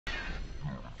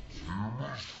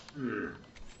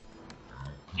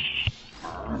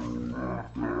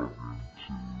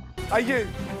Are you?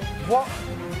 What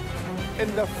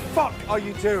in the fuck are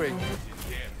you doing?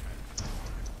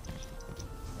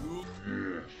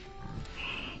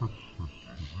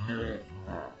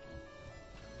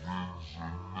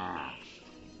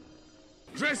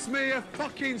 Dress me a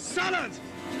fucking salad!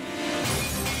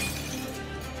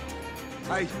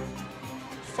 Hey,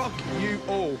 fuck you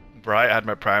all. Right, I had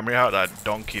my primary out, that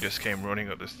donkey just came running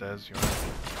up the stairs, you know.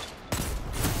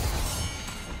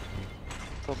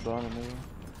 Top down in there.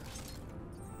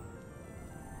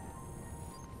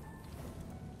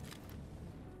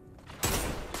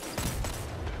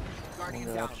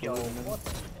 Guardian down. Yo, what?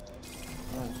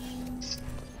 Nice.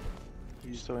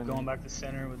 He's still in Going back to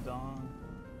center with Dawn.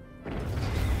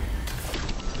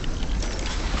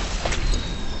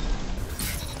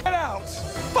 Get out!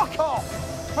 Fuck off!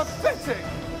 Pathetic!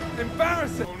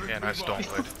 Embarrassing! Yeah, nice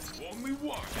donk lid. Only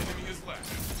one enemy is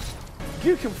left.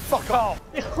 You can fuck off!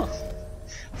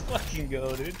 Fucking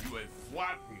go, dude. You have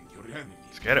flattened your enemy.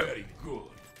 Let's get it. Very good.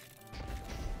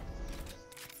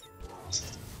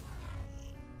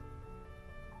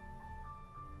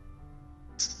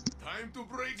 Time to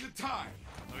break the tie.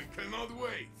 I cannot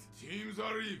wait. Teams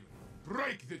are even.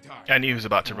 Break the tie. I knew he was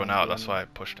about to run out, that's why I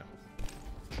pushed him.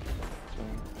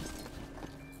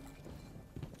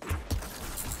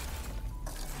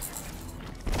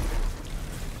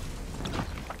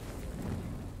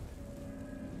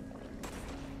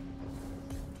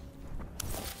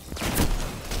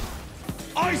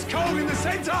 Ice cold in the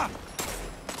center!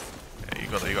 Yeah, you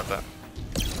got that.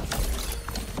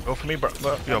 Go for me, bro.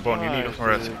 Yo, Bone, you need us more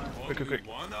res. Quick, quick, quick.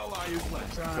 One ally is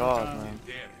left. God, man.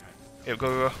 Yeah,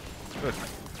 go. Good. You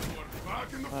are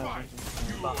back in the fight.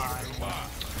 You are back.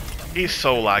 He's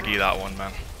so laggy, that one,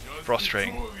 man.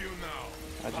 Frustrating. Two of you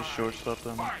now. I just short-stopped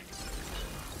him. Fight.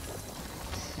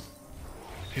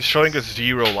 He's showing us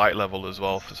 0 light level as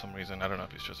well for some reason. I don't know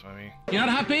if it's just for me. You're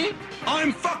not happy?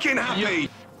 I'm fucking happy!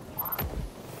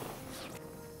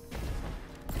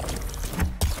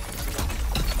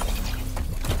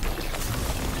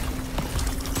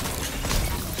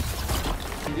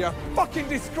 You're a fucking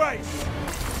disgrace!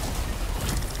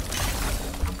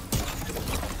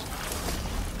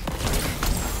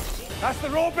 That's the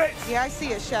raw bits! Yeah, I see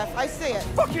it, Chef. I see it.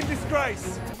 Fucking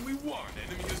disgrace! Only one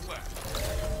enemy is left.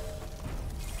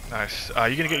 Nice.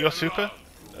 You gonna get your super,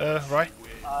 right?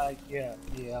 Yeah,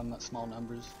 I'm at small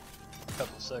numbers. A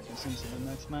couple seconds into the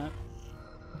next map.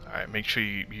 Alright, make sure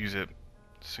you use it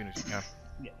as soon as you can.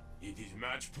 Yeah. It is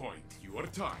match point. Your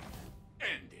time.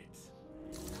 End it.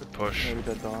 Good push. Maybe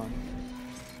that Dawn.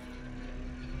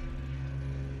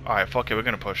 Alright, fuck it, we're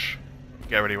gonna push.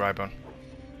 Get ready, Rybone.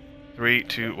 3,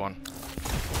 2, 1.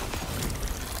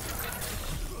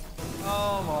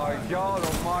 Oh my god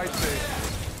almighty!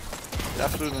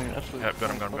 Absolutely. Yep,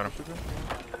 got him.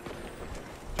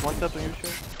 One step on you,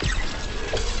 Chef.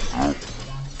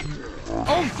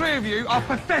 All three of you are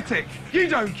pathetic! You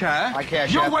don't care! I care,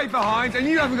 You're Chef. way behind and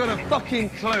you haven't got a fucking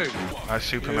clue! Nice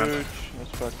Superman. Huge.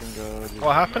 Let's fucking go. Dude.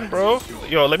 What happened, bro?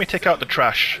 Yo, let me take out the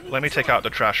trash. Let me take out the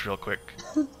trash real quick.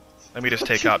 Let me just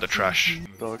take out the trash.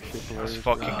 Dog shit. Let's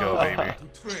fucking go, baby.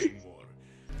 To train more.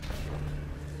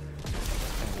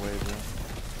 Way, bro.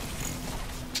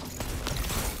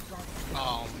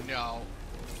 Oh no.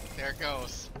 There it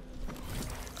goes.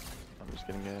 I'm just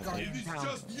getting it. It is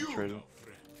just you, Trade now, it.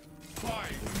 friend.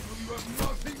 Fight until you have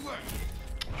nothing left.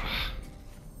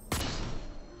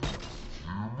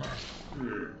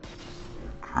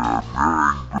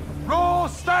 Raw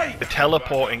steak! The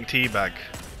teleporting Tbag.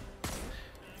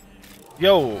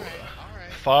 Yo,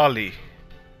 Farley.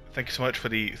 Thank you so much for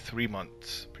the 3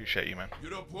 months. Appreciate you, man.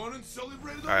 Your opponent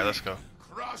celebrated. Alright, let's go.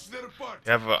 Crush their party.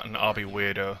 You have an RB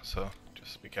weirdo, so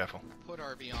just be careful. Put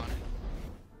RB on.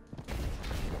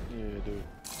 Yeah, dude.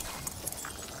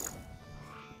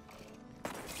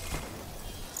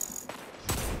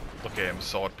 Look at him,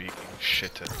 sword beating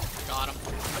shitted. Got him.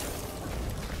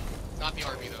 Not the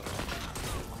RB though.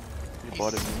 You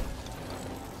bought it, man.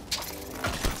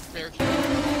 Fair.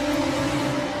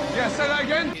 Yeah, say that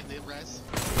again? Need the res.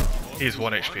 He's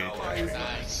 1 HP.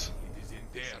 Nice. It is in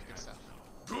there. Good stuff.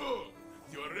 Good.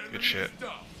 Your enemy Good shit. is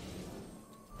down.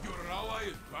 Your ally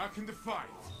is back in the fight.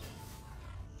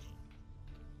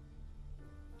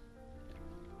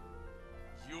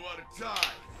 You are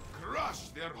tied. Crush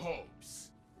their hopes.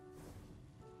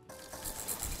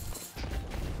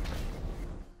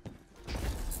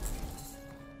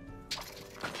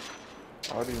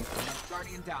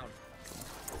 Guardian down.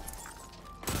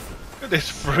 Look at this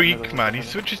freak, man. He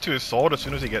switches to his sword as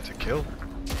soon as he gets a kill.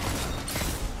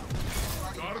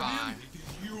 Guardian, it is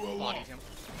you alone. Bodied him.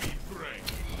 Be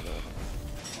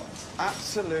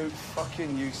Absolute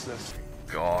fucking useless.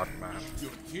 God, man. Your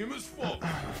team is full.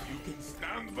 You can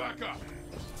stand back up.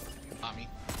 Tommy.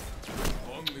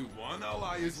 Only one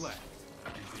ally is left.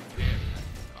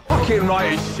 Fucking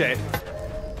right as shit.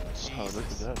 Oh, look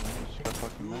at that, man. Just got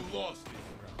fucking You mad. lost this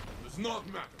round. Does not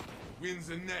matter. Wins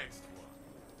the next one.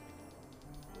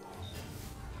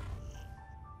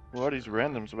 What are these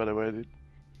randoms, by the way, dude?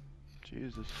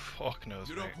 Jesus. Fuck knows,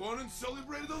 Your mate. opponent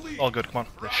celebrated the lead. All good, come on.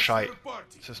 This Proud shite. for the party.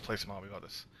 Let's just play some out, we got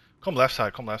this. Come left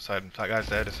side, come left side. If that guy's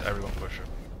dead, it's everyone push him.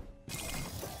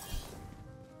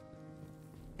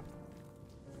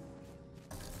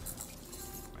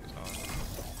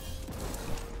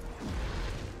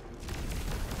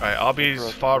 Right,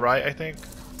 Arby's far right, I think.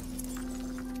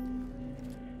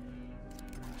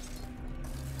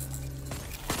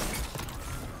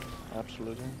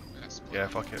 Absolutely. Yeah,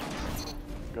 fuck it.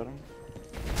 Got him.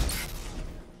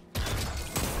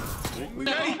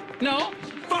 No!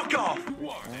 Fuck off!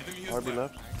 One enemy is RB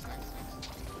left. left.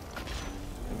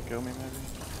 Can you kill me, maybe?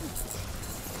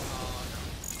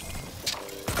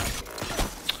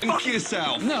 Fuck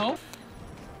yourself! No!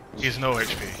 He's no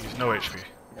HP, he's no HP.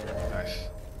 Nice.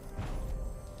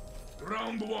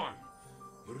 Round one.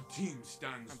 Your team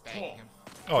stands I'm banging tall. him.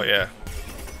 Oh yeah.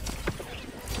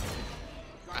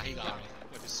 Ah, he got me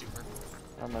with his super.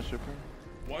 I'm not super.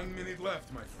 1 minute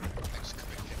left, my friend. I just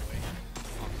couldn't get away.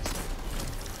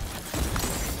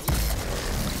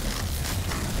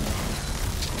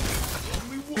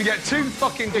 You get two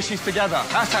fucking dishes together.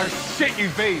 That's how shit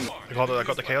you've been. I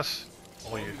got the chaos.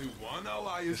 All you. Only one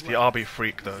ally It's is the left. RB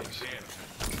freak though.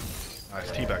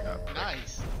 Nice, teabag that.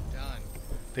 Nice. Done.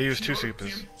 They use two Your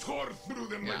supers. team tore through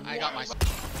them Yeah, like I got my. wild.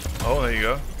 Oh, there you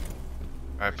go.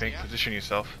 Alright, Pink, Yeah. position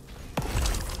yourself.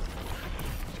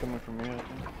 It's coming from me, I think.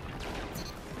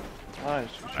 Nice.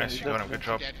 Nice, you got him, good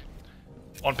job. Dead.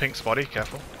 On Pink's body,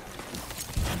 careful.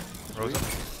 Rosa.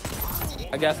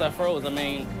 I guess I froze. I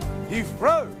mean, You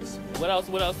froze. what else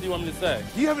do you want me to say?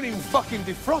 You haven't even fucking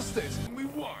defrosted. Only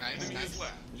one Nice, enemy nice. is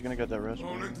left. He's gonna get that rest.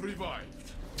 Opponent revived.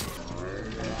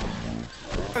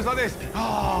 It's like this.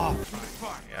 Ah.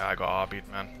 Yeah, I got RB'd,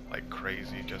 man. Like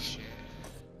crazy, just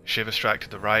shiver strike to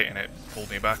the right and it pulled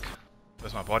me back.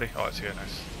 Where's my body? Oh, it's here,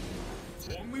 nice.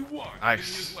 Only one Nice.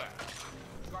 enemy is left.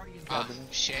 Ah,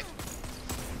 shit.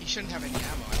 He shouldn't have any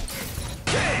ammo. I don't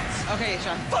think. Okay,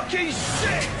 Sean. Fucking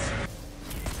shit!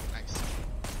 Nice.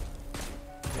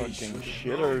 Fucking They should've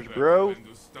shitters, known better bro. than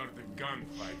to start a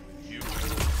gunfight with you.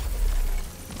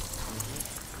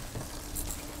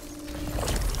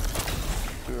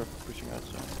 Two are pushing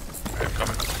outside. Alright,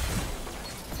 coming.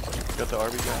 Got the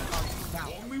RB guy.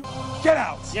 Only Get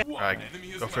out! one Alright, enemy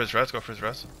is go for left. his res, go for his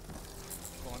res.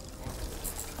 Go on.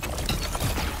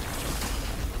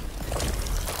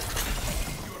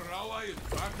 Your ally is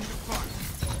back in the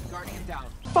fight. Guardian down.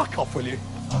 Fuck off, will you?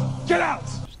 Get out!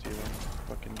 Just healing.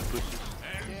 Fucking pussies.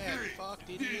 And Yeah, three. fuck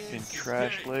Fucking idiots.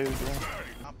 trash players, bro.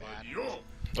 Not bad. Yo,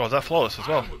 Oh, is that flawless as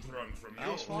well? I would run from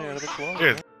That was you. fun. Yeah, that's close.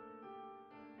 Dude,